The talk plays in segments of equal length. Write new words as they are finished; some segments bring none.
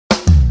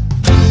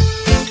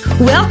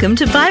Welcome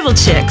to Bible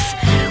Chicks,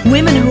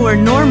 women who are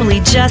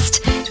normally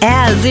just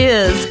as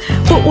is,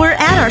 but we're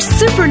at our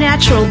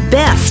supernatural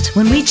best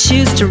when we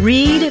choose to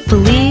read,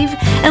 believe,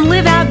 and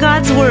live out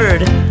God's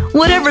Word,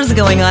 whatever's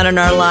going on in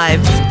our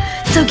lives.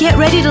 So get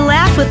ready to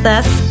laugh with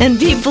us and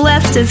be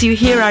blessed as you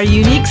hear our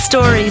unique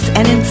stories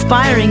and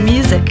inspiring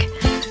music.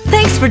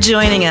 Thanks for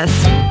joining us.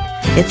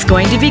 It's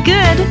going to be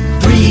good.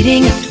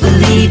 Reading,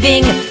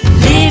 believing,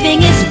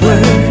 living His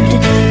Word,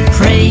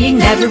 praying,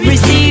 never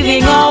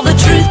receiving all the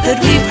truth that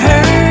we've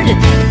heard,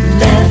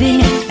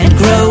 loving and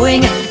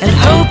growing and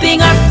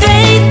hoping our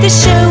faith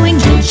is showing.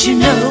 Don't you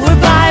know we're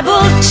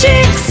Bible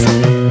Chicks?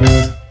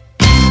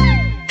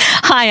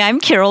 Hi, I'm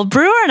Carole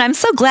Brewer, and I'm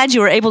so glad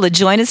you were able to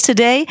join us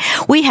today.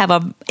 We have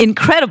an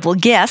incredible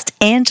guest,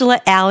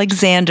 Angela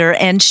Alexander,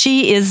 and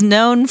she is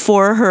known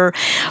for her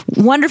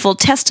wonderful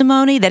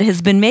testimony that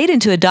has been made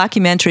into a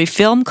documentary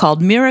film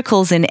called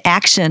Miracles in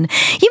Action.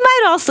 You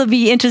might also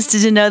be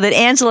interested to know that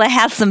Angela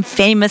has some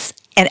famous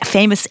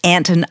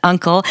aunt and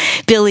uncle,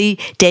 Billy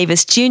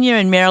Davis Jr.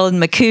 and Marilyn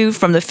McCoo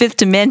from the Fifth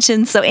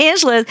Dimension. So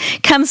Angela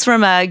comes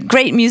from a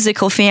great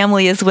musical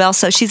family as well,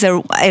 so she's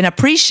an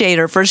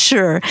appreciator for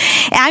sure.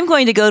 I'm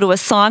going to go to a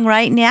song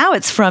right now.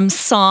 It's from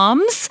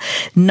Psalms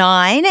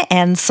 9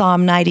 and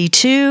Psalm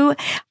 92,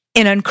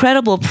 an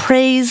incredible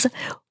praise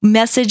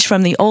message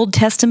from the Old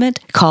Testament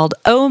called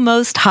O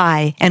Most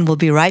High, and we'll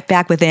be right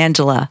back with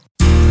Angela.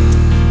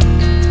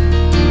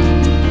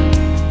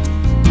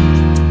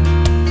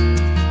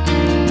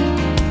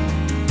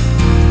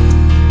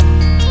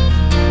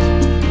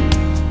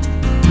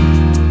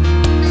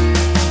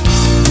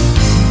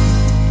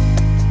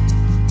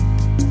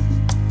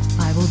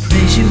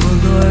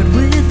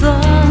 With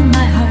all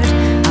my heart,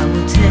 I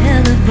will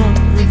tell of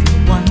all of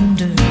your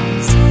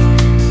wonders.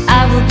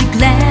 I will be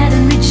glad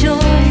and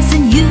rejoice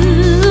in you.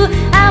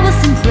 I will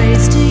sing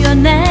praise to your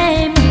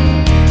name.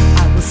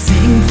 I will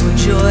sing for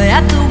joy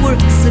at the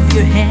works of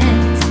your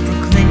hands.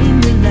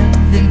 Proclaim your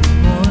love in the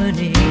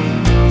morning.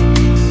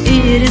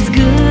 It is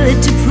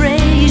good to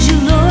praise you,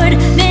 Lord.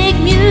 Make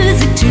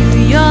music to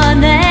your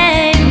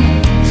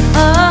name.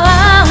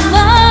 Oh,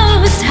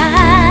 Most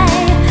High.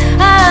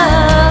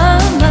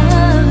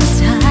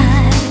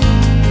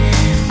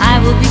 I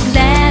will be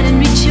glad and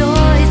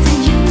rejoice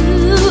in you.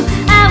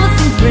 I will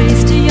sing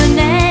praise to your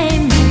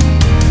name.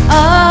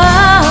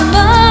 Oh,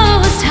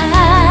 Most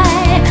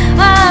High,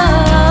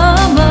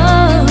 oh,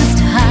 Most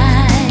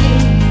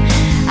High.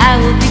 I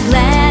will be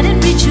glad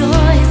and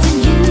rejoice in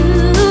you.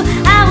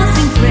 I will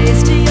sing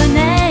praise to your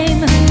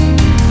name.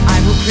 I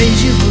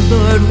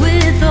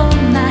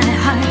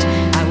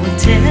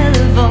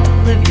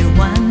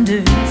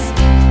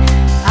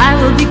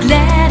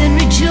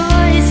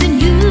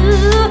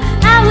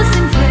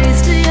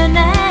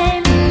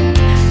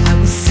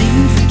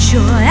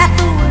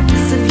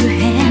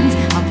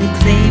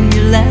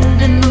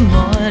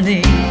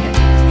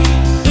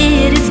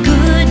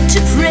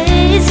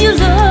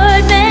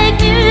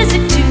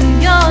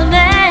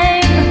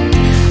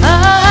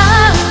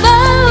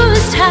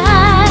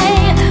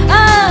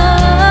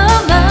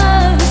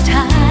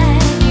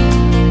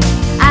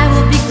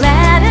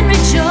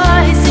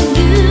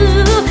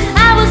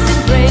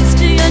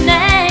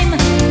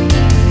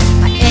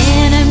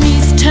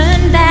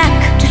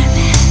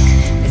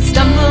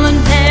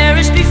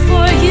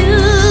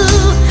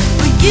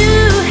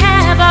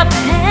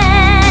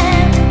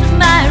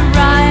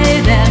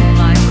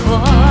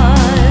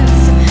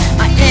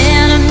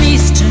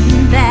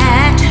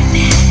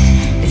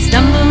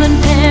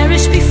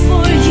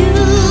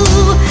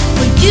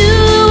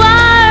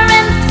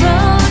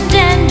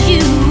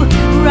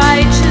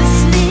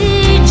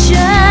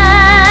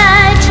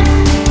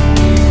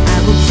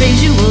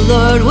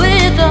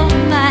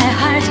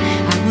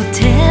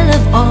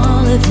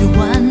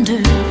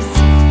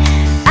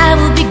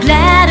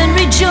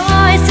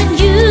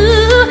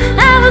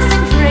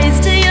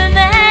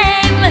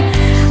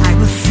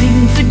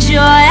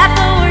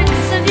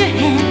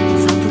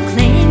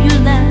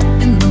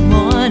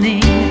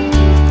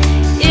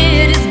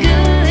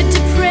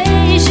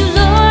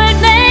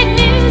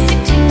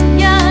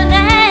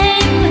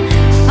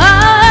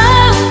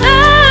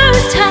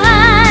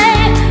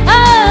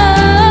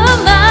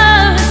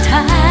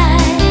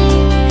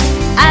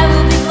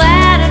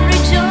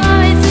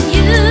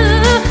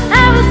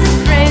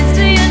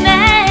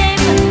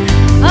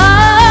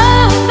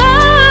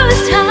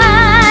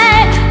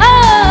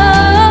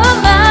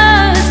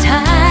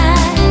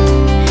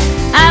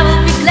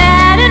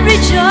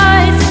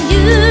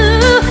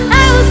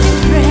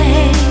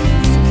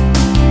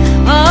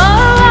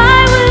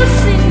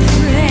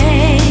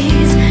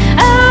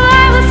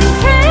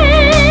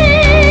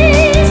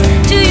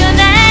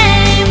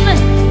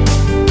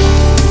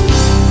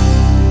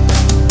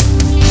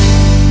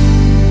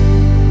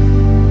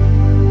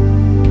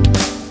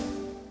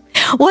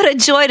What a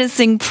joy to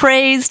sing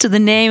praise to the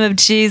name of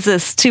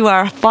Jesus, to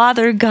our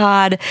Father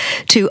God,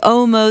 to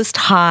O Most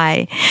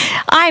High.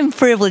 I'm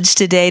privileged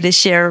today to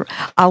share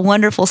a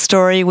wonderful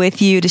story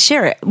with you,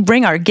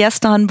 bring our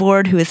guest on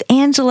board, who is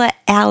Angela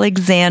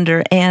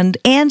Alexander. And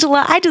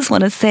Angela, I just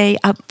want to say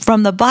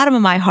from the bottom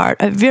of my heart,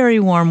 a very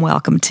warm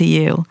welcome to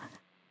you.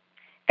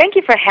 Thank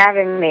you for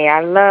having me.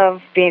 I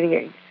love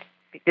being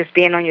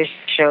on your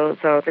show,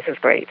 so this is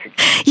great.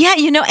 Yeah,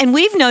 and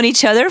we've known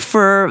each other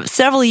for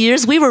several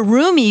years. We were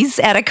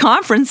roomies at a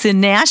conference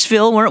in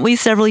Nashville, weren't we,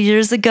 several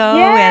years ago?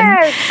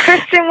 Yes,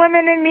 Christian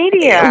Women in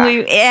Media.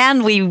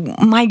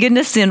 My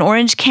goodness, in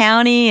Orange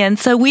County. And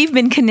so we've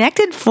been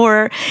connected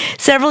for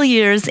several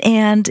years.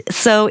 And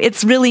so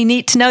it's really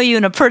neat to know you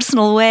in a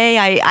personal way.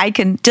 I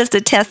can just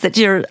attest that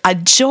you're a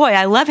joy.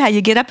 I love how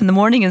you get up in the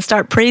morning and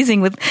start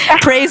praising with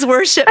praise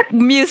worship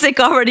music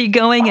already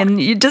going.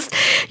 And you're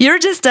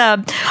just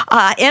a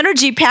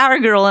energy power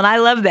girl, and I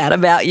love that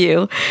about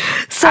you.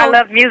 So I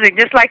love music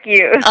just like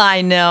you.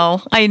 I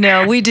know.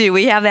 We do.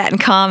 We have that in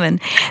common.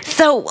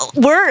 So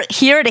we're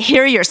here to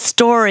hear your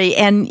story,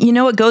 and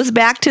it goes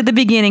back to the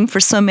beginning for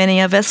so many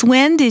of us.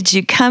 When did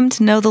you come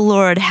to know the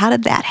Lord? How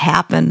did that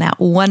happen, that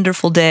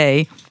wonderful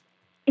day?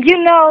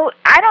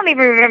 I don't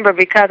even remember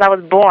because I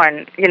was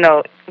born,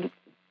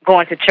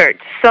 going to church.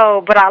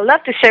 So, but I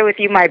love to share with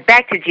you my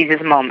back to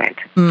Jesus moment.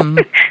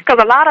 Because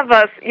a lot of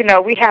us,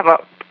 we have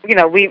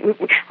we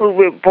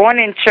were born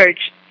in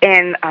church,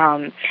 and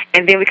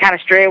then we kind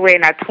of stray away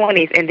in our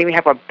 20s, and then we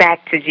have a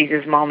back to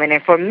Jesus moment.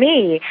 And for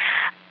me,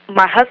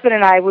 my husband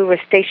and I, we were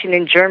stationed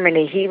in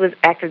Germany. He was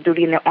active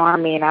duty in the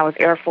Army, and I was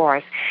Air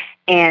Force.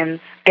 And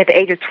at the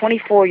age of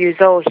 24 years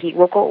old, he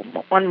woke up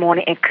one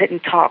morning and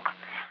couldn't talk.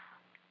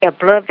 A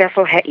blood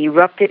vessel had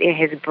erupted in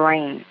his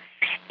brain.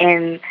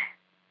 And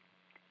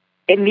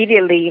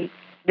immediately,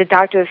 the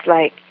doctor's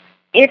like,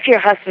 if your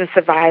husband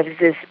survives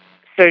this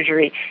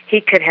surgery, he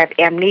could have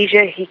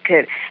amnesia, he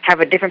could have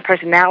a different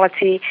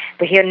personality,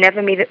 but he'll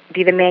never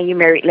be the man you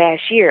married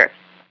last year.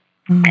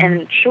 Mm-hmm.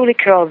 And truly,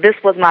 Carole, this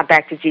was my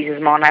back to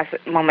Jesus moment.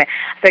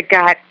 I said,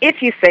 God,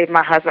 if you save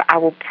my husband, I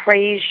will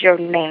praise your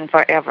name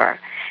forever.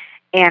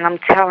 And I'm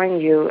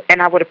telling you,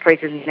 and I would have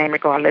praised his name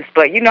regardless,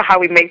 but you know how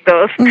we make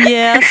those.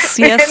 Yes,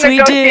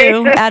 we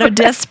do. Out of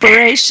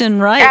desperation,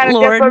 right, out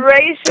Lord? Out of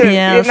desperation,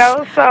 yes.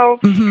 So,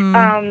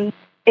 mm-hmm.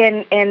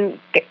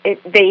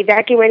 They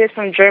evacuated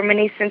from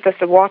Germany, sent us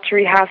to Walter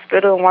Reed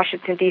Hospital in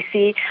Washington,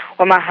 D.C.,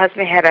 where my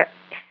husband had a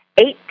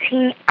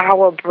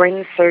 18-hour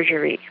brain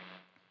surgery.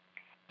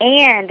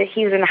 And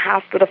he was in the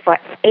hospital for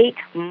 8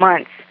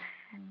 months,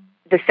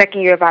 the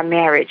second year of our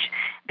marriage,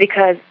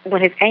 because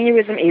when his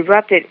aneurysm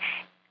erupted,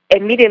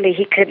 immediately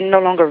he could no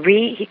longer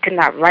read, he could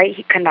not write,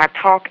 he could not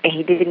talk, and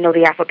he didn't know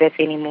the alphabet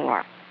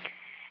anymore.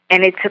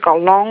 And it took a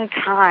long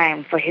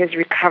time for his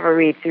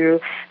recovery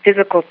through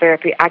physical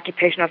therapy,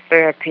 occupational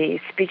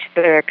therapy, speech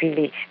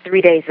therapy,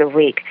 3 days a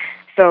week.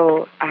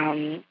 So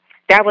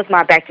that was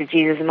my back to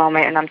Jesus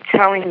moment, and I'm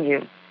telling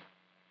you,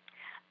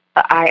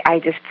 I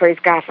just praise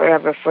God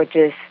forever for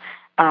just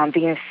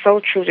being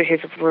so true to his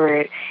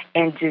word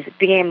and just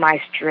being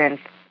my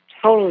strength.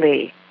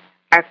 Totally,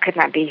 I could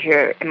not be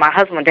here, and my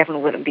husband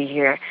definitely wouldn't be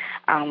here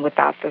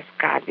without this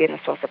God being the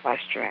source of our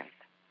strength.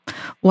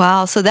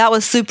 Wow, so that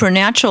was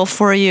supernatural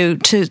for you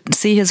to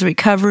see his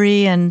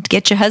recovery and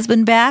get your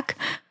husband back?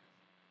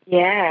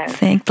 Yes.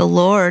 Thank the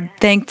Lord.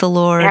 Thank the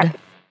Lord. Yep.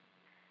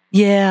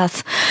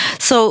 Yes.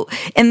 So,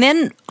 and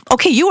then,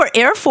 okay, you were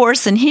Air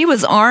Force and he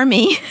was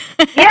Army.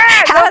 Yeah,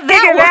 how did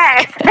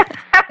that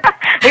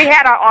work? We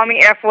had our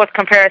Army Air Force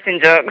comparison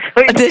jokes.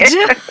 Did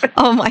you?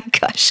 Oh my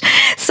gosh.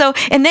 So,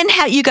 and then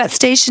how you got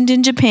stationed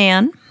in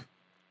Japan?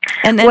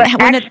 And then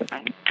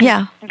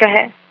yeah. Go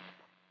ahead.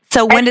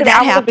 So when did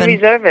that happen?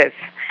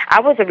 I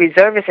was a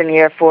reservist in the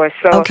Air Force.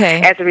 So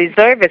as a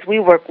reservist, we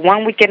work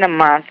 1 week in a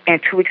month and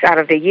 2 weeks out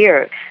of the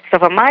year. So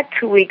for my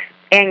 2 weeks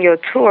annual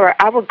tour,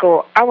 I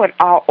went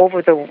all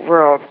over the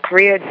world: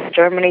 Korea,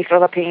 Germany,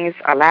 Philippines,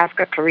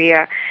 Alaska,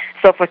 Korea.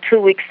 So for 2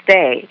 weeks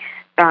stay,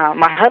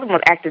 my husband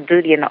was active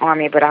duty in the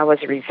Army, but I was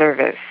a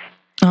reservist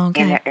in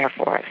the Air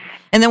Force.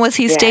 And then was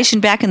he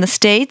stationed back in the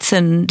States?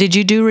 And did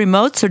you do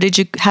remotes, or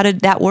how did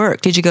that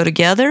work? Did you go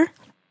together?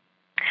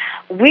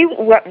 When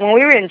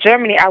we were in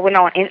Germany, I went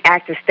on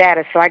inactive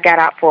status, so I got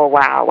out for a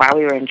while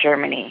we were in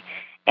Germany.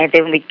 And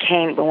then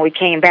when we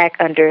came back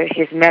under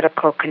his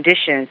medical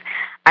conditions,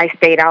 I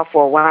stayed out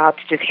for a while to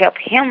just help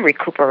him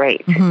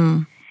recuperate.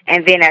 Mm-hmm.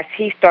 And then as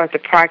he started to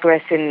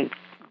progress and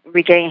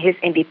regain his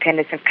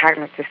independence and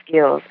cognitive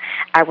skills,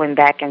 I went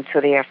back into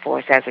the Air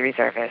Force as a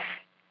reservist.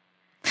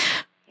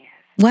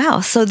 Wow.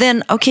 So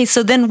then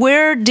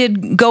where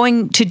did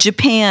going to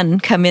Japan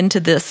come into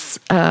this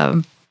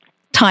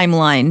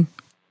timeline?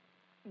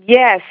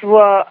 Yes.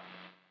 Well,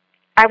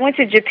 I went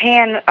to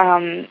Japan.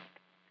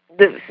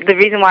 The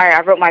reason why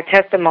I wrote my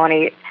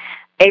testimony,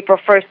 April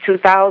 1st,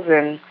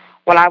 2000,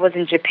 while I was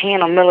in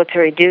Japan on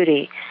military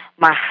duty,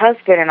 my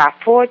husband and our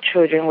 4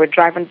 children were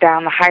driving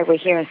down the highway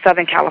here in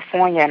Southern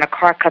California, and a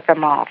car cut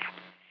them off.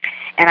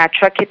 And our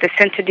truck hit the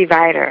center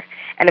divider,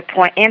 and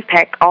upon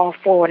impact, all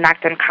 4 were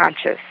knocked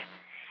unconscious.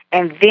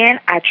 And then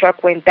our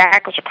truck went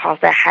backwards across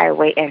that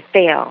highway and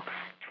fell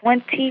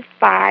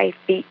 25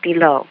 feet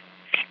below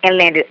and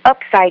landed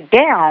upside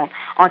down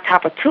on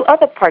top of two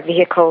other parked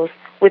vehicles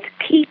with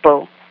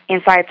people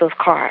inside those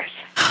cars.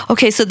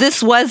 Okay, so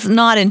this was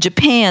not in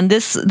Japan.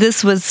 This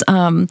was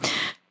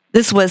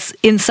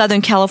in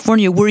Southern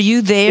California. Were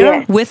you there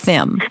Yes. with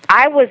them?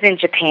 I was in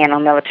Japan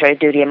on military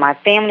duty, and my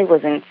family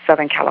was in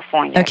Southern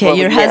California. Okay,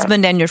 your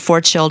husband and your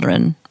 4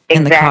 children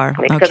in the car.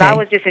 Exactly, because Okay. I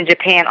was just in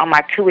Japan on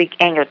my 2-week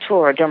annual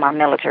tour during my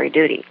military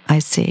duty. I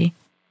see.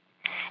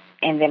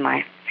 And then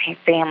my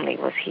family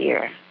was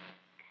here.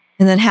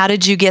 And then how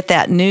did you get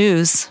that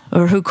news,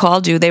 or who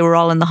called you? They were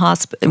all in the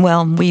hospital.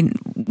 Well,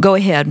 go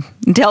ahead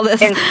and tell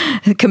this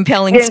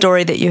compelling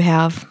story that you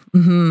have.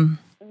 Mm-hmm.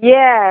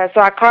 Yeah,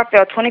 so our car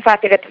fell 25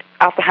 feet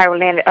off the highway,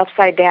 landed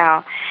upside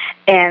down.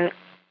 And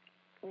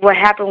what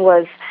happened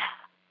was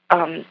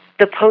when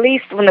the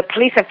police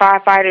and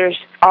firefighters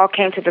all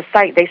came to the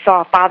site, they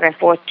saw a father and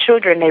 4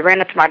 children. They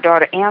ran up to my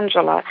daughter,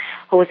 Angela,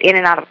 who was in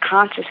and out of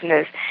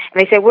consciousness. And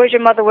they said, "Where's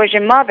your mother? Where's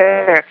your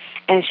mother?"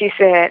 And she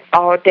said,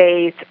 "All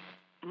days,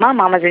 my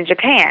mama's in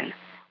Japan."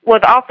 Well,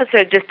 the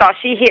officer just thought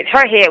she hit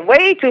her head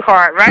way too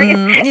hard, right?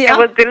 Yeah. And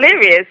was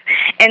delirious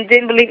and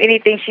didn't believe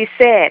anything she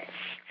said.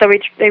 So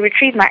they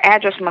retrieved my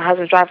address from my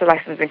husband's driver's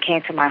license and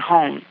came to my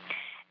home,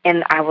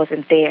 and I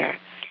wasn't there.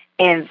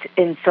 And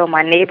so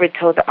my neighbor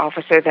told the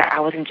officer that I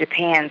was in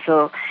Japan,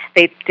 so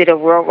they did a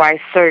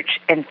worldwide search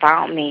and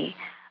found me.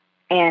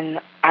 And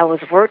I was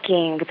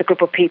working with a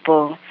group of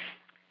people,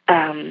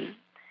 and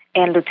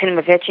Lieutenant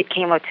Mavechi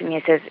came up to me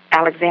and says,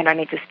 "Alexander, I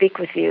need to speak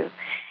with you."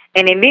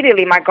 And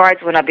immediately my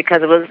guards went up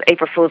because it was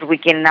April Fool's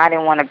weekend, and I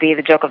didn't want to be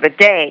the joke of the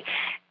day.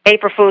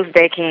 April Fool's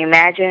Day, can you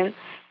imagine?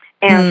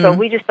 And so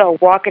we just started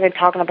walking and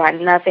talking about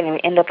nothing, and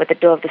we ended up at the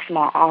door of the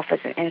small office,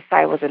 and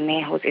inside was a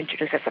man who was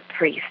introduced as a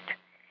priest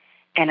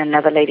and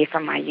another lady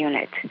from my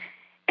unit.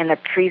 And the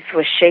priest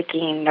was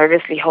shaking,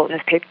 nervously holding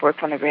his paperwork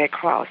from the Red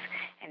Cross.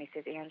 And he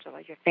said,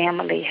 "Angela, your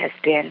family has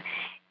been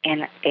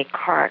in a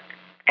car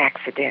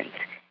accident."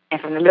 And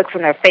from the looks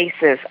on their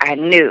faces, I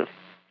knew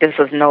this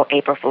was no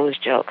April Fool's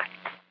joke.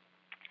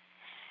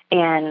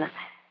 And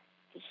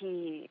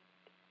he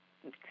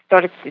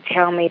started to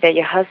tell me that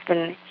your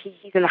husband,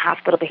 he's in the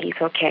hospital, but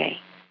he's okay.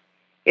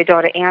 Your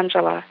daughter,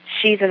 Angela,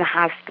 she's in the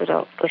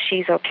hospital, but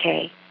she's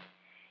okay.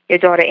 Your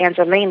daughter,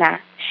 Angelina,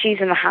 she's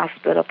in the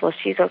hospital, but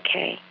she's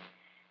okay.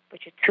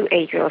 But your 2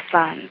 8-year-old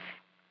sons,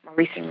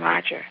 Maurice and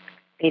Roger,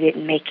 they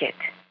didn't make it.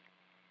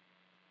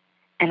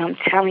 And I'm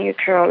telling you,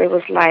 Carole, it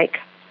was like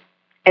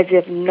as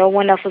if no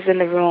one else was in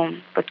the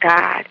room but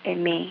God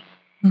and me.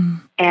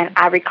 Mm. And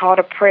I recalled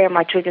a prayer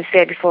my children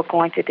said before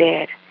going to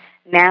bed.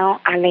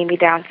 "Now I lay me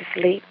down to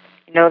sleep."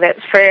 You know that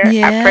prayer?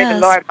 Yes. "I pray the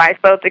Lord my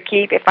soul to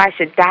keep. If I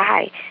should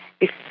die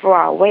before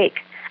I wake,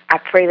 I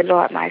pray the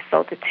Lord my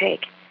soul to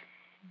take."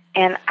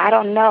 And I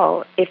don't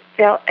know, it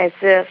felt as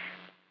if,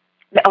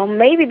 or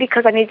maybe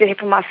because I needed to hear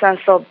from my son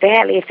so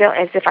badly, it felt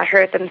as if I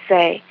heard them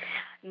say,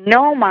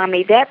 "No,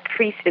 Mommy, that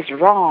priest is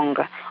wrong.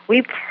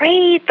 We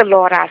prayed the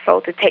Lord our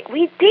soul to take.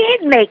 We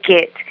did make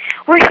it.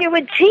 We're here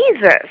with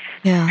Jesus."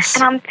 Yes.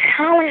 And I'm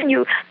telling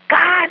you,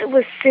 God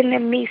was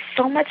sending me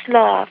so much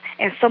love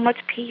and so much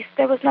peace.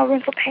 There was no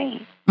room for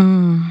pain.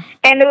 Mm.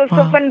 And it was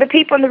so funny. The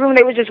people in the room,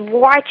 they were just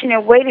watching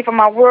and waiting for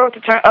my world to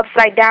turn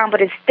upside down,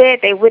 but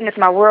instead they witnessed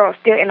my world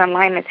still in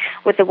alignment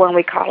with the one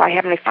we call our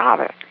Heavenly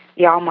Father,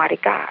 the Almighty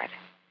God.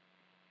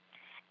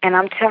 And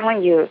I'm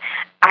telling you,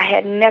 I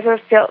had never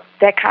felt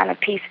that kind of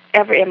peace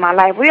ever in my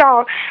life. We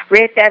all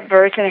read that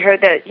verse and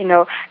heard that,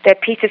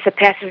 that peace that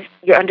surpasses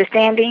your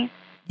understanding.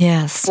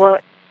 Yes. Well,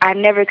 I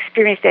never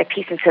experienced that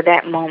peace until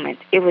that moment.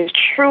 It was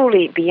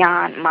truly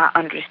beyond my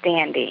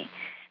understanding.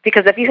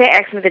 Because if you had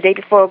asked me the day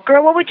before,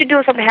 "Girl, what would you do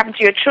if something happened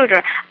to your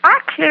children?" I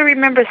clearly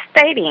remember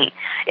stating,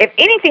 if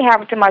anything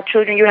happened to my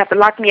children, you have to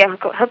lock me up,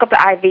 hook up the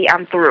IV,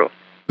 I'm through.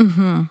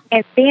 Mm-hmm.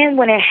 And then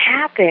when it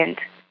happened,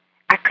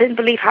 I couldn't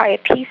believe how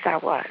at peace I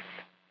was.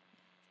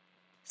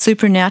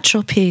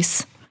 Supernatural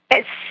peace.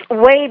 It's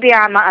way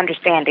beyond my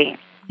understanding.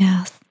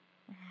 Yes.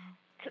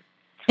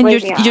 And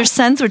your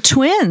sons were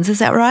twins, is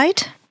that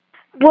right?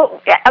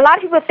 Well, a lot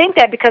of people think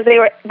that because they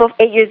were both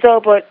 8 years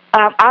old, but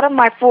out of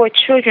my 4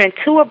 children,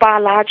 2 are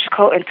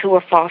biological and 2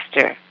 are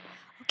foster.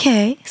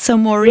 Okay, so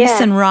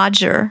Maurice and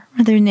Roger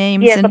are their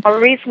names. Yeah,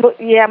 Maurice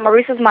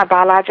was my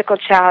biological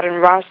child, and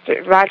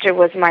Roger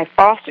was my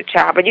foster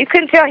child. But you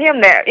couldn't tell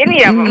him that,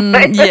 any of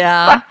them.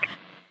 Yeah.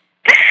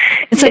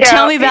 So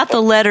tell me about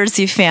the letters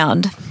you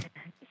found.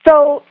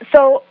 So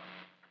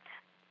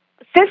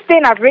since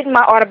then, I've written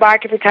my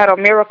autobiography titled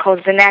Miracles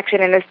in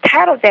Action, and it's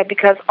titled that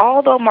because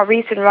although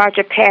Maurice and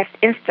Roger passed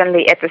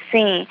instantly at the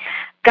scene,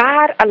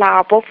 God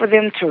allowed both of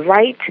them to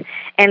write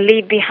and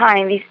leave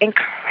behind these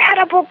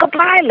incredible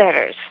goodbye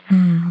letters.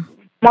 Mm.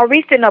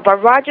 Maurice didn't know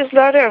about Roger's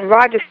letter, and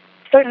Roger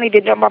certainly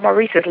didn't know about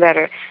Maurice's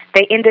letter.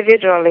 They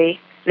individually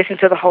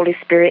listened to the Holy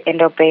Spirit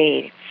and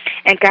obeyed.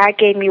 And God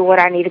gave me what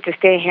I needed to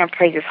stand here and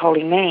praise His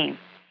holy name.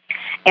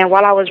 And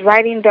while I was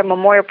writing the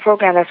memorial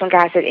program, that's when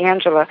God said,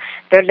 "Angela,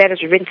 their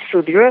letters written to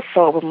soothe your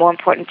soul, but more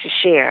important to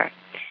share."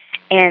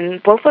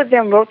 And both of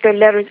them wrote their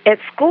letters at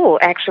school,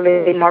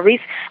 actually. Maurice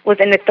was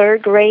in the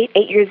 3rd grade,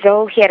 8 years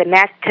old. He had a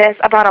math test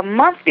about a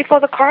month before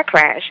the car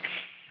crash.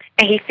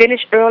 And he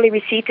finished early,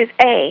 received his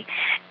A.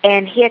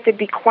 And he had to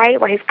be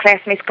quiet while his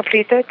classmates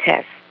completed their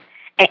tests.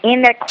 And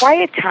in that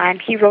quiet time,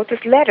 he wrote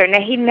this letter.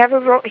 Now, he'd never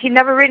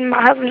written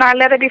my husband and I a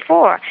letter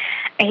before.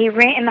 And he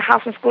ran in the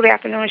house in school that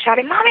afternoon and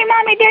shouted, Mommy,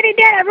 Mommy, Daddy,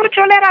 Daddy, I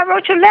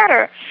wrote your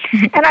letter.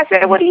 And I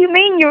said, what do you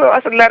mean you wrote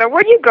us a letter?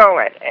 Where are you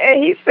going?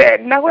 And he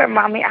said, nowhere,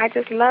 Mommy, I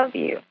just love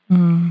you.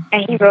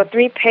 And he wrote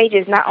 3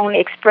 pages not only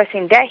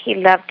expressing that he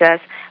loved us,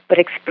 but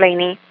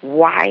explaining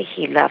why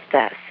he loved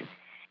us.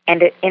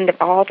 And at the end of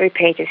all 3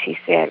 pages, he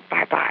said,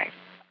 bye-bye.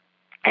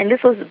 And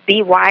this was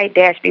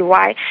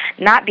BY-BY,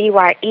 not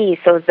BYE,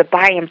 so it's the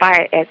by and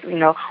by, as,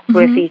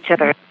 we'll see each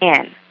other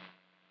again.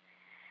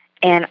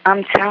 And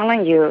I'm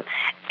telling you,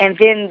 and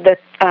then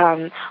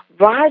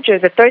Roger,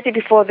 the Thursday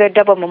before their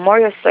double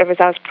memorial service,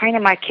 I was praying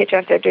in my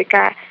kitchen. I said, dear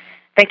God,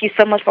 thank you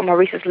so much for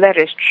Maurice's letter.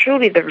 It's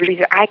truly the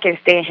reason I can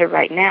stand here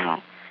right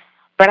now.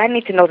 But I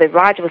need to know that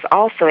Roger was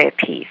also at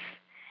peace.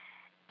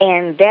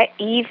 And that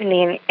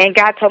evening, and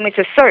God told me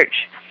to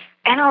search.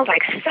 And I was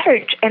like,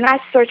 search. And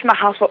I searched my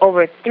house for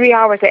over 3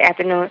 hours that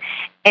afternoon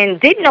and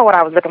didn't know what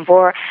I was looking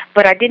for,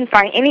 but I didn't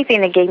find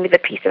anything that gave me the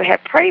peace that I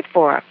had prayed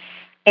for.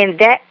 And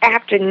that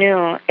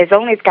afternoon, as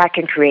only as God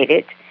can create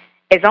it,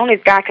 as only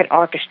as God can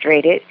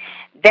orchestrate it,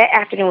 that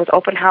afternoon was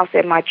open house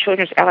at my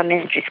children's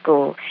elementary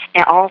school,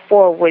 and all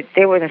 4 were in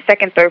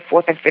 2nd, 3rd,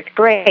 4th, and 5th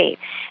grade.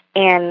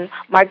 And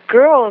my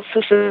girls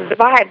who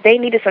survived, they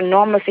needed some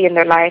normalcy in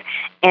their life,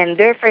 and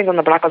their friends on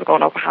the block was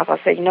going to open house.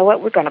 I said, you know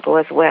what, we're going to go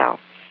as well.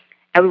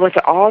 And we went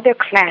to all their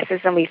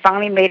classes, and we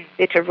finally made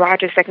it to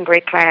Roger's 2nd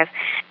grade class,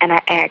 and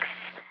I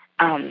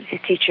asked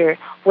his teacher,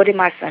 what did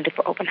my son do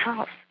for open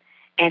house?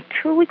 And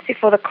 2 weeks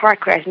before the car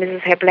crash,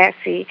 Mrs.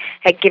 Heblassi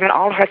had given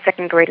all her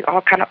 2nd graders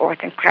all kind of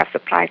arts and craft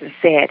supplies and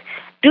said,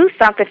 do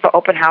something for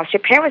open house.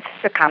 Your parents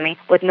are coming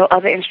with no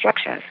other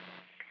instructions.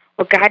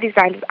 Well, God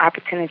designed this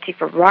opportunity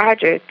for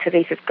Roger to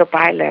leave his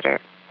goodbye letter.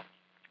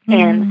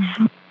 And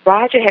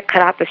Roger had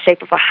cut out the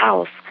shape of a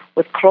house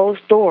with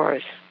closed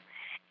doors.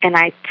 And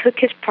I took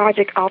his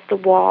project off the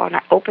wall, and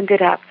I opened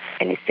it up,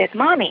 and it said,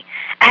 Mommy,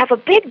 I have a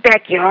big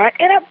backyard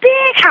and a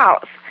big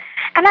house.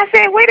 And I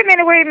said, wait a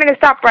minute,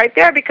 stop right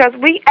there, because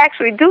we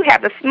actually do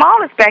have the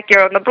smallest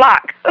backyard on the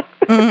block.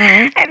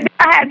 And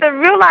I had to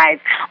realize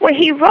when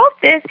he wrote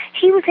this,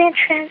 he was in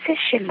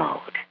transition mode.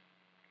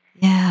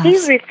 Yes. He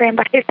was referring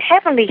about his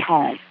heavenly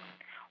home.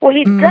 Well,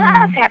 he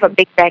does have a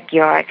big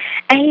backyard,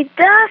 and he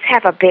does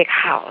have a big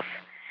house.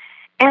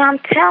 And I'm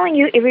telling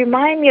you, it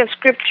reminds me of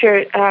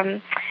Scripture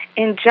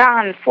in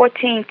John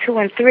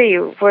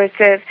 14:2-3, where it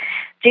says,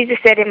 Jesus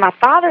said, in my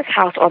Father's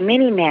house are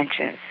many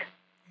mansions.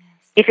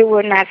 If it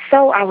were not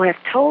so, I would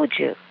have told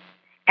you.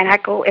 And I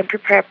go and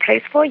prepare a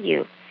place for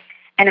you.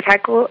 And if I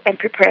go and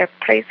prepare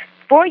a place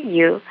for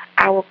you,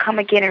 I will come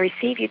again and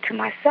receive you to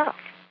myself.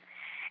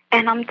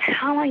 And I'm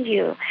telling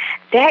you,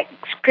 that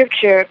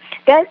Scripture,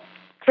 that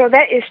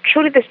is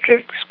truly the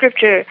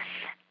Scripture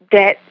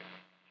that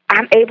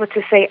I'm able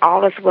to say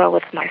all is well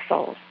with my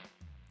soul.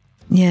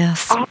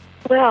 Yes. All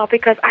is well,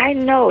 because I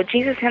know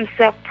Jesus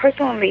himself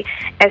personally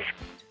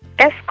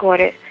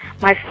escorted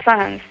my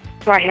sons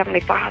to our Heavenly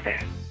Father.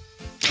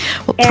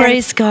 Well,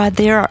 praise God,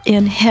 they are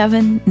in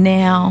heaven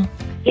now.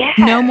 Yes.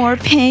 No more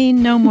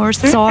pain, no more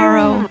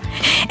sorrow.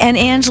 And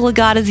Angela,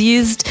 God has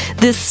used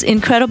this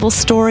incredible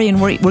story,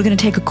 and we're going to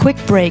take a quick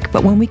break.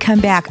 But when we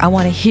come back, I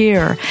want to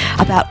hear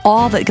about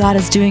all that God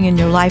is doing in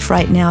your life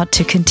right now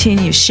to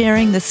continue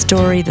sharing this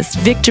story, this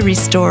victory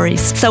story.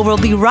 So we'll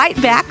be right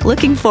back.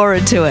 Looking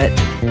forward to it.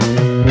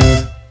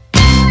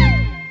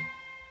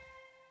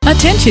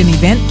 Attention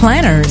event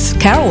planners.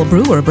 Carole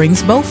Brewer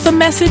brings both the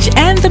message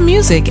and the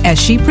music as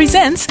she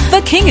presents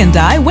the King and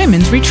I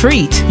Women's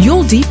Retreat.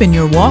 You'll deepen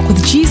your walk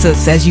with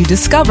Jesus as you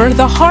discover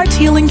the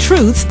heart-healing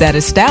truths that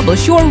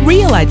establish your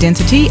real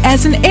identity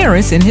as an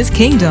heiress in His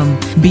kingdom.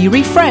 Be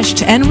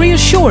refreshed and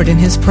reassured in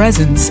His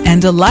presence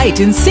and delight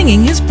in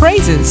singing His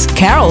praises.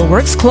 Carole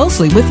works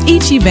closely with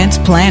each event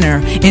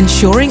planner,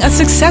 ensuring a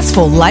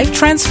successful,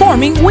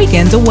 life-transforming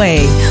weekend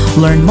away.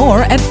 Learn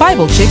more at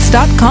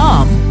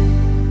BibleChicks.com.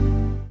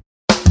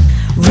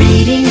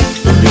 Reading,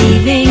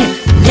 believing,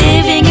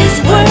 living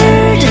His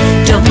Word.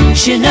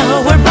 Don't you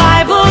know we're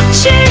Bible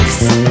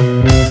Chicks?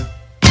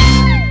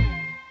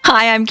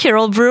 Hi, I'm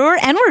Carole Brewer,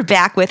 and we're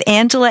back with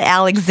Angela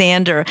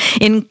Alexander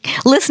in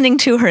listening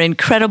to her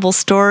incredible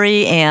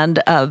story and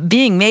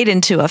being made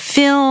into a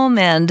film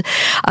and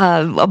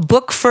a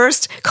book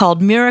first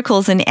called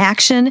Miracles in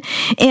Action.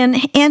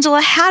 And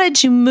Angela, how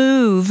did you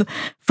move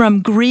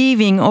from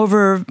grieving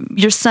over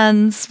your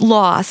son's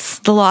loss,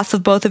 the loss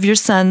of both of your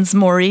sons,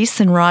 Maurice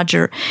and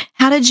Roger?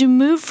 How did you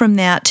move from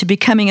that to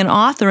becoming an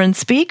author and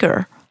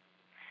speaker?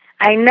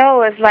 I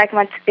know it's like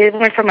it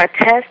went from a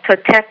test to a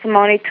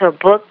testimony to a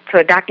book to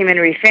a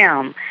documentary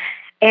film.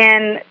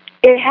 And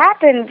it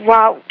happened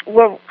while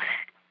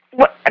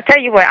Well, I tell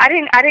you what, I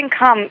didn't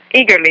come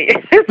eagerly.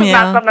 This is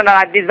not something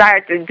that I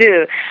desired to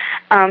do.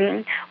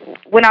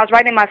 When I was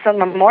writing my son's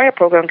memorial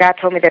program, God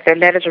told me that the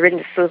letters are written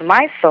to soothe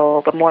my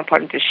soul, but more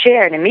important to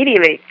share. And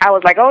immediately, I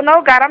was like, "Oh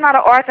no, God, I'm not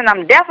an author, and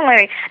I'm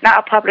definitely not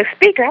a public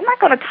speaker. I'm not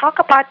going to talk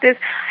about this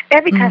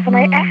every time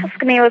somebody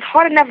asks me. It was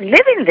hard enough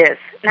living this.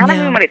 Now I don't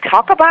even want to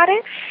talk about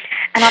it."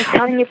 And I'm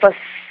telling you, for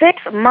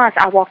 6 months,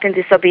 I walked in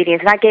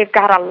disobedience, and I gave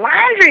God a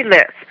laundry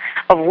list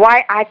of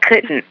why I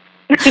couldn't.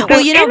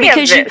 Well,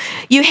 because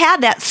you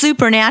had that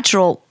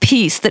supernatural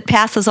peace that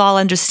passes all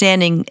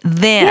understanding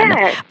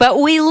then, but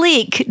we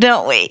leak,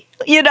 don't we?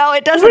 It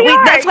doesn't.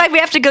 That's why we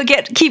have to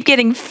keep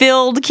getting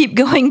filled, keep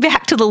going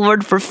back to the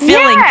Lord for filling.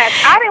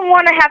 Yes, I didn't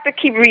want to have to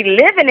keep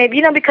reliving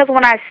it, because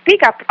when I speak,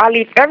 I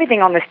leave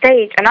everything on the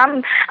stage, and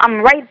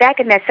I'm right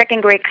back in that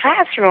second grade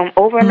classroom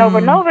over and over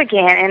and over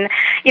again,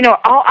 and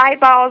all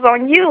eyeballs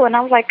on you, and I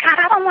was like, God,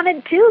 I don't want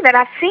to do that.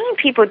 I've seen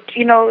people,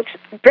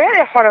 bear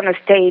their heart on the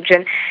stage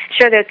and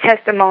share their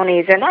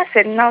testimonies, and I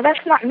said, no,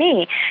 that's not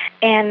me,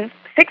 and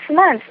 6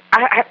 months,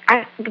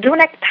 I during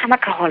that time I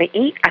could hardly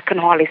eat, I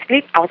couldn't hardly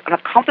sleep, I was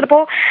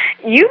uncomfortable.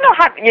 We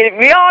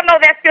all know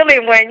that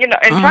feeling when, and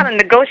trying to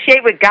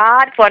negotiate with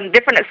God for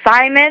different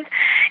assignments,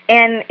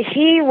 and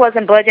He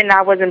wasn't budging,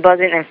 I wasn't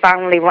budging, and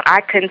finally when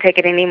I couldn't take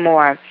it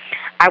anymore,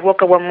 I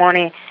woke up one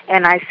morning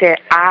and I said,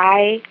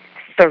 I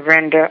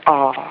surrender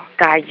all.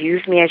 God,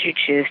 use me as you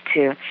choose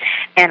to.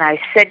 And I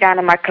sat down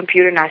on my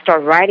computer and I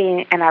started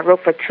writing, and I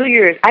wrote for 2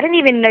 years. I didn't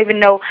even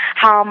know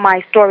how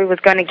my story was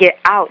going to get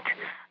out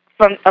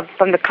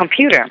from the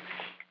computer.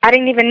 I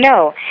didn't even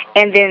know.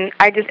 And then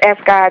I just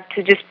asked God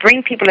to just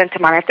bring people into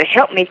my life to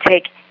help me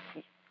take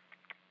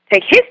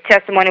His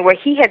testimony where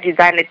He had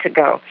designed it to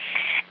go.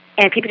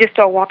 And people just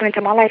started walking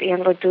into my life,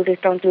 Angela, do this,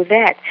 don't do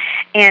that.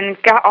 And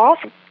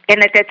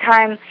at that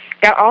time,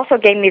 God also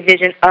gave me a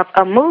vision of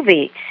a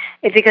movie.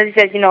 It's because He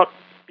says, a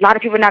lot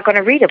of people are not going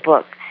to read a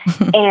book.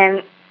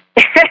 And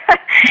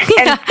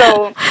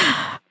so,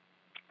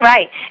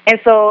 right. And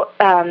so,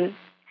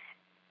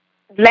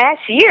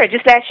 last year,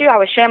 I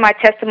was sharing my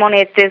testimony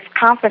at this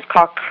conference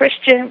called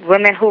Christian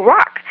Women Who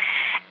Rock.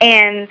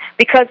 And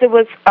because it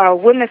was a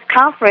women's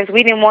conference,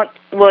 we didn't want,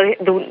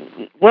 the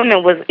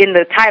women was in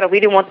the title, we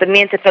didn't want the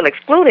men to feel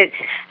excluded,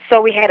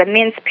 so we had a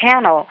men's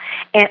panel.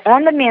 And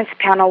on the men's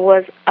panel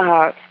was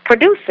a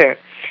producer.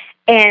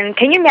 And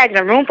can you imagine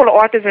a room full of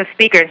authors and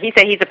speakers? He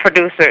said he's a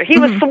producer. He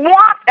was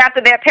swamped after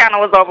that panel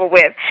was over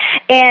with.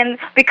 And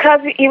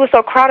because he was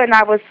so crowded and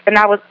I was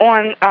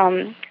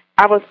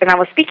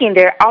speaking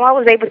there, all I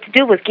was able to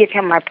do was give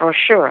him my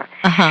brochure.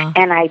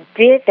 And I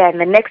did that, and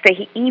the next day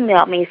he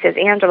emailed me. He says,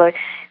 Angela,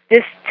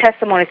 this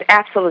testimony is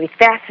absolutely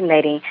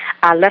fascinating.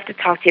 I'd love to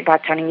talk to you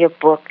about turning your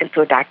book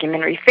into a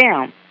documentary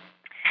film.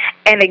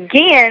 And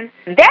again,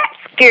 that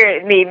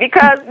scared me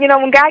because,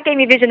 when God gave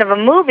me a vision of a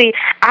movie,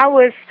 I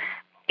was,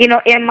 in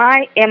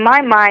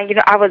my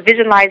mind, I was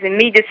visualizing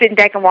me just sitting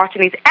back and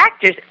watching these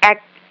actors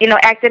act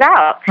it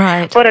out.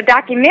 Right. But a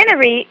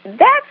documentary,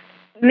 that's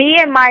me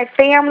and my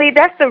family,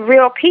 that's the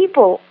real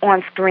people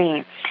on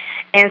screen.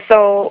 And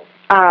so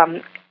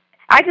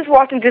I just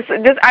walked in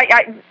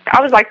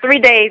I was like 3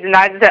 days, and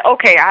I just said,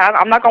 okay,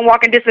 I'm not going to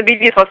walk in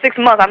disobedience for 6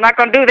 months. I'm not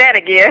going to do that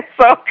again.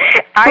 So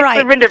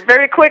I surrendered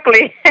very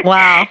quickly.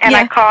 Wow. And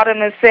I called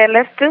him and said,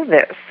 let's do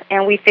this.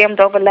 And we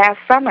filmed over last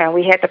summer, and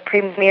we had the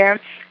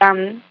premiere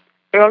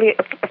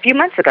a few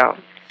months ago.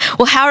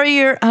 Well, how are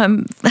your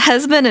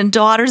husband and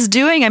daughters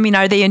doing? I mean,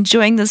 are they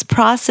enjoying this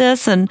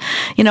process? And,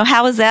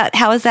 how is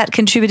that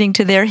contributing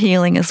to their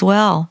healing as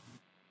well?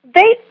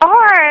 They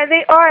are.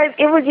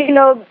 It was,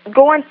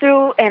 going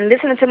through and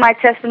listening to my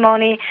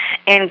testimony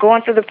and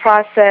going through the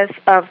process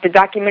of the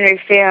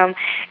documentary film.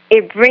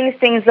 It brings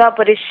things up,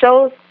 but it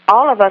shows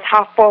all of us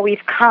how far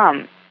we've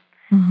come.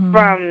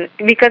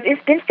 Because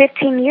it's been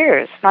 15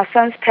 years. My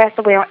son's passed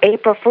away on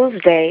April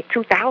Fool's Day,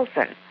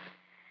 2000.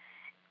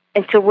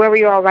 And to where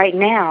we are right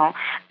now,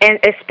 and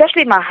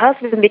especially my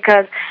husband,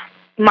 because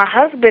my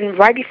husband,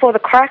 right before the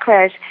car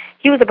crash,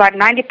 he was about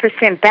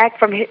 90% back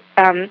from his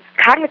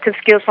cognitive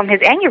skills from his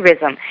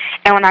aneurysm.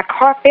 And when our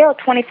car fell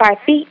 25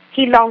 feet,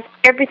 he lost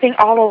everything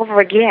all over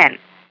again.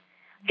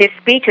 His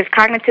speech, his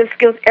cognitive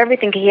skills,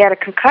 everything. He had a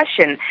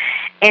concussion.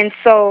 And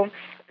so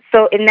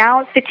and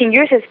now 15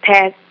 years has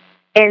passed,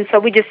 and so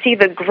we just see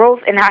the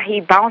growth and how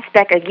he bounced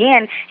back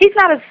again. He's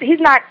not as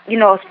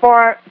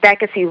far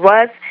back as he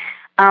was.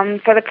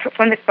 From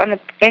the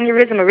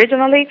aneurysm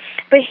originally,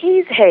 but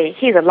he's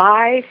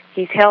alive,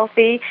 he's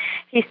healthy,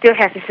 he still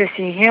has a sense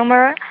of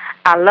humor.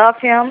 I love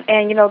him,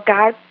 and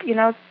God,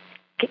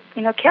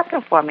 kept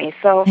him for me.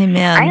 So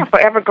Amen. I am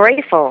forever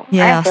grateful.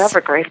 Yes. I am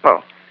forever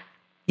grateful.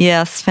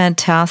 Yes,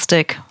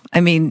 fantastic. I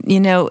mean,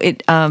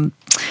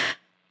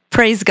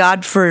 praise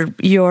God for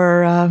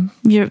your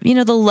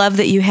the love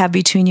that you have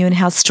between you and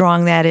how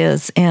strong that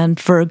is, and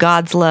for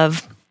God's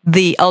love,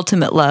 the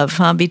ultimate love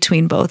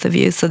between both of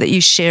you, so that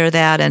you share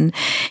that and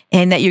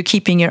that you're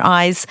keeping your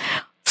eyes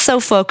so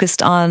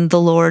focused on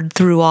the Lord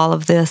through all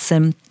of this.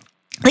 And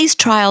these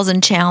trials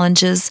and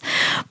challenges.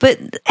 But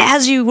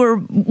as you were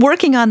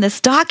working on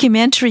this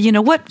documentary,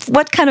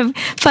 what kind of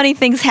funny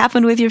things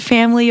happened with your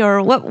family,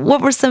 or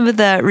what were some of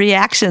the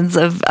reactions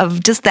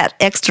of just that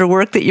extra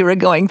work that you were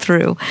going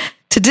through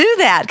to do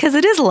that? Because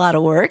it is a lot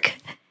of work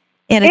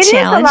and a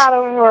challenge. It is a lot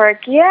of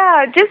work,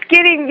 yeah. Just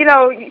getting,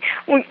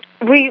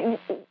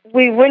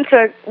 we went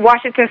to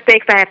Washington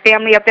State, so I had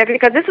family up there,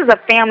 because this is a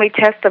family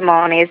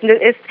testimony.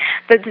 The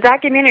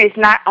documentary is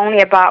not only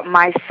about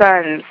my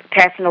sons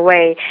passing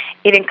away.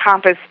 It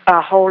encompasses a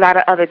whole lot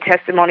of other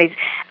testimonies,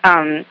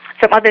 some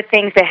other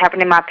things that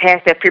happened in my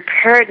past that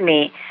prepared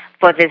me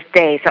for this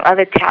day, some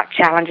other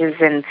challenges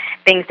and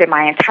things that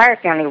my entire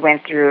family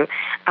went through.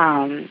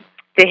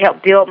 To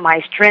help build my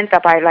strength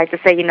up, I like to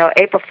say,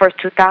 April 1st,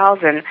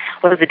 2000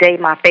 was the day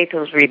my faith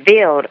was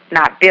revealed,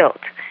 not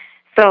built.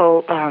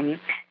 So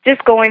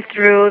just going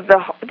through the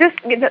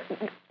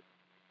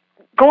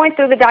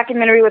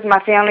documentary with my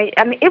family,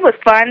 I mean, it was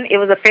fun. It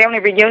was a family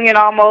reunion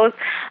almost,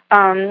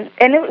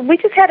 we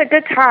just had a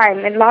good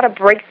time and a lot of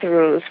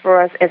breakthroughs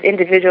for us as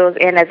individuals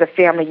and as a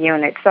family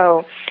unit.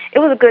 So it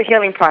was a good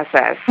healing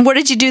process. Where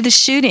did you do the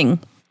shooting?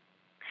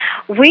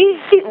 We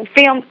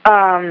filmed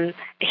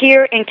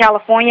here in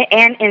California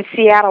and in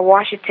Seattle,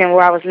 Washington,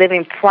 where I was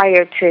living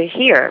prior to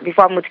here.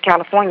 Before I moved to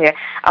California,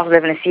 I was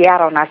living in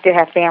Seattle, and I still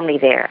have family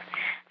there.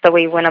 So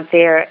we went up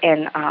there,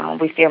 and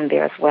we filmed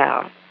there as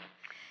well.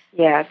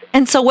 Yes.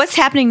 And so what's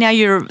happening now?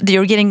 You're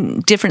getting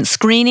different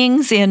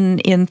screenings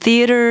in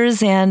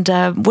theaters, and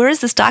where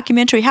is this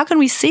documentary? How can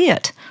we see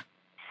it?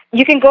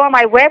 You can go on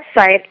my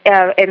website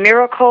at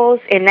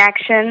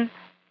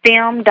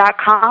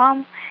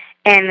miraclesinactionfilm.com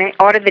and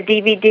order the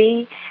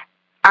DVD.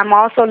 I'm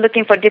also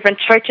looking for different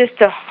churches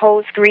to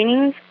hold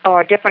screenings,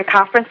 or different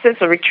conferences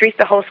or retreats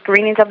to hold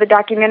screenings of the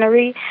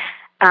documentary.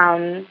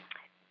 And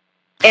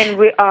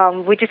we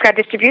just got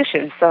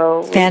distribution,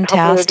 so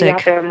fantastic. We'll be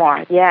out there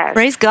more. Yes.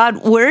 Praise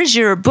God. Where is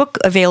your book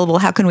available?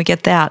 How can we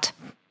get that?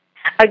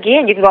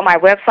 Again, you can go on my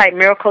website,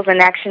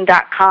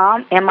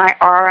 miraclesinAction.com,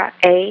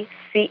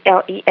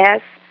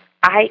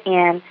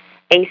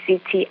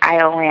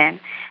 miraclesinAction,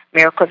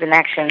 Miracles in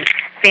Action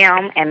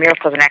Film, and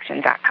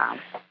miraclesinAction.com.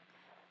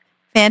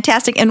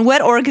 Fantastic. And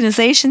what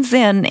organizations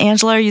then,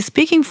 Angela, are you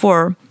speaking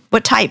for?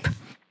 What type?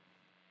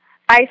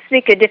 I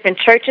speak at different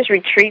churches,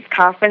 retreats,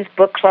 conference,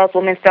 book clubs,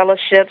 women's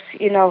fellowships,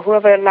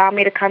 whoever allowed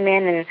me to come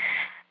in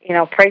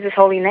and, praise His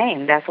holy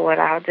name. That's what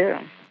I'll do.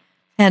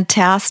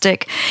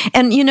 Fantastic.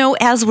 And,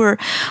 as we're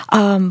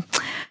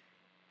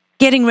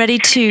getting ready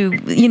to,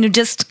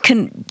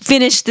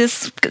 finish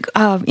this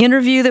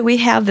interview that we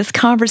have, this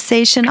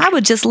conversation, I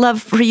would just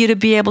love for you to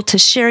be able to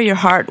share your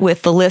heart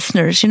with the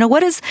listeners.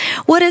 What is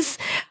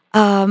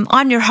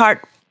on your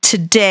heart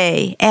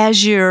today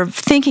as you're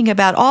thinking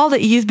about all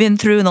that you've been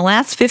through in the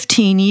last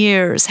 15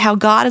 years, how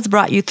God has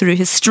brought you through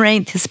His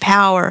strength, His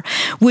power?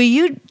 Will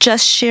you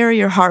just share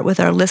your heart with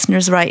our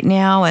listeners right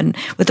now, and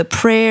with a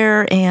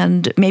prayer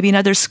and maybe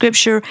another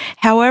scripture,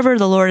 however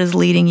the Lord is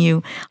leading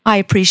you? I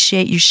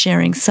appreciate you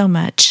sharing so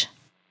much.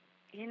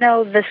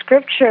 The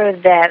scripture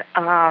that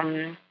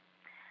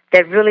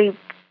really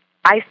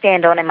I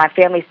stand on and my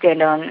family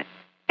stand on,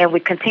 and we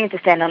continue to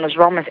stand on, is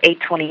Romans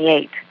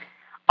 8:28.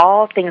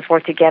 All things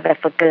work together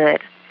for good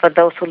for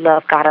those who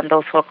love God and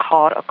those who are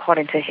called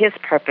according to His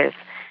purpose.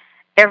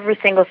 Every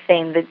single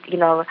thing,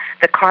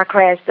 the car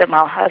crash, that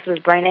my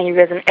husband's brain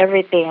aneurysm,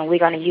 everything, we're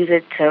going to use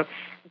it to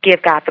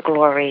give God the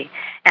glory.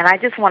 And I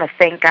just want to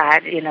thank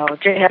God,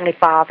 dear Heavenly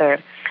Father,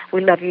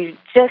 we love you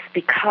just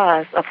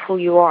because of who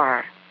you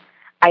are.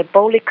 I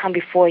boldly come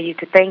before you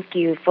to thank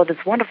you for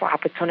this wonderful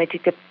opportunity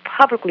to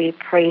publicly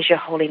praise your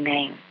holy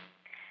name.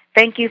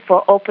 Thank you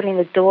for opening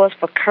the doors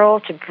for Carole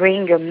to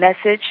bring your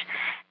message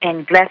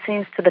and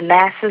blessings to the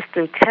masses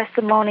through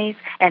testimonies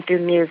and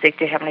through music,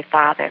 dear Heavenly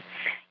Father.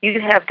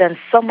 You have done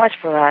so much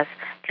for us.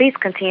 Please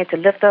continue to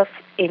lift us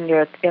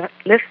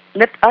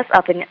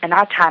up in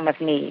our time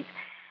of need.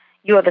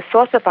 You are the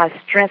source of our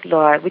strength,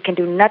 Lord. We can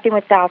do nothing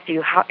without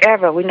you.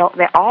 However, we know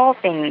that all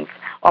things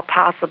are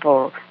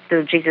possible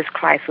through Jesus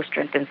Christ who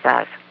strengthens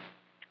us.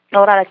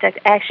 Lord, I'd like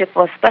to ask you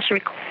for a special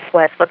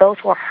request for those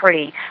who are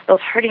hurting,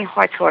 those hurting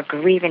hearts who are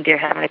grieving, dear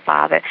Heavenly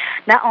Father,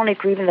 not only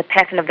grieving the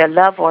passing of their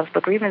loved ones,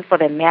 but grieving for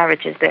their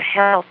marriages, their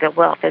health, their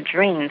wealth, their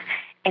dreams,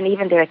 and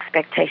even their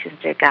expectations,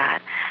 dear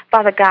God.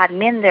 Father God,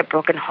 mend their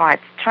broken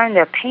hearts, turn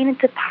their pain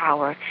into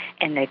power,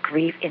 and their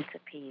grief into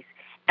peace.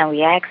 And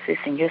we ask this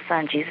in your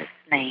Son, Jesus'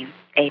 name.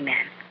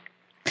 Amen.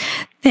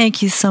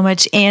 Thank you so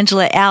much,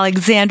 Angela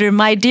Alexander,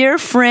 my dear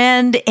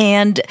friend,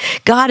 and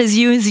God is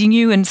using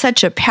you in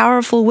such a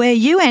powerful way,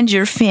 you and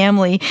your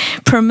family,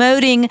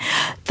 promoting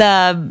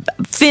the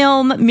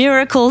film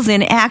Miracles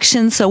in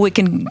Action so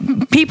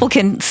people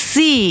can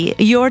see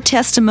your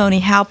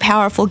testimony, how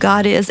powerful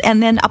God is,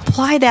 and then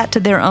apply that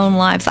to their own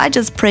lives. I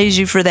just praise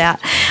you for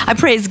that. I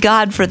praise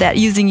God for that,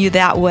 using you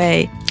that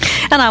way.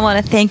 And I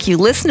want to thank you,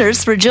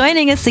 listeners, for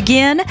joining us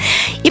again.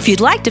 If you'd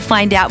like to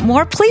find out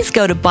more, please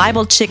go to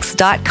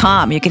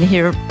BibleChicks.com. You can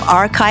hear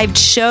archived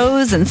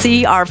shows and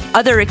see our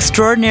other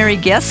extraordinary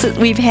guests that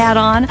we've had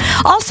on.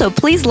 Also,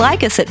 please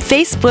like us at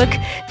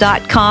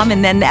Facebook.com,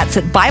 and then that's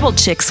at Bible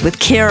Chicks with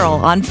Carole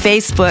on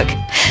Facebook.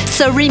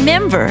 So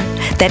remember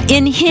that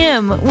in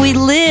Him we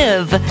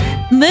live,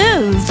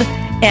 move,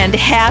 and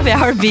have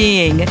our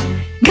being.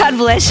 God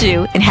bless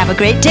you, and have a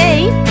great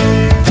day.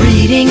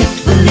 Reading,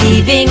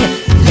 believing,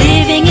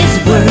 living His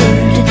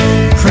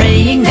Word,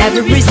 praying,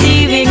 never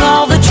receiving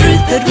all the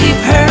truth that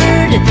we've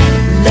heard,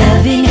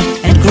 loving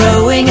and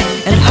growing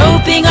and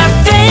hoping our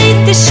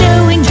faith is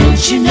showing.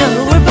 Don't you know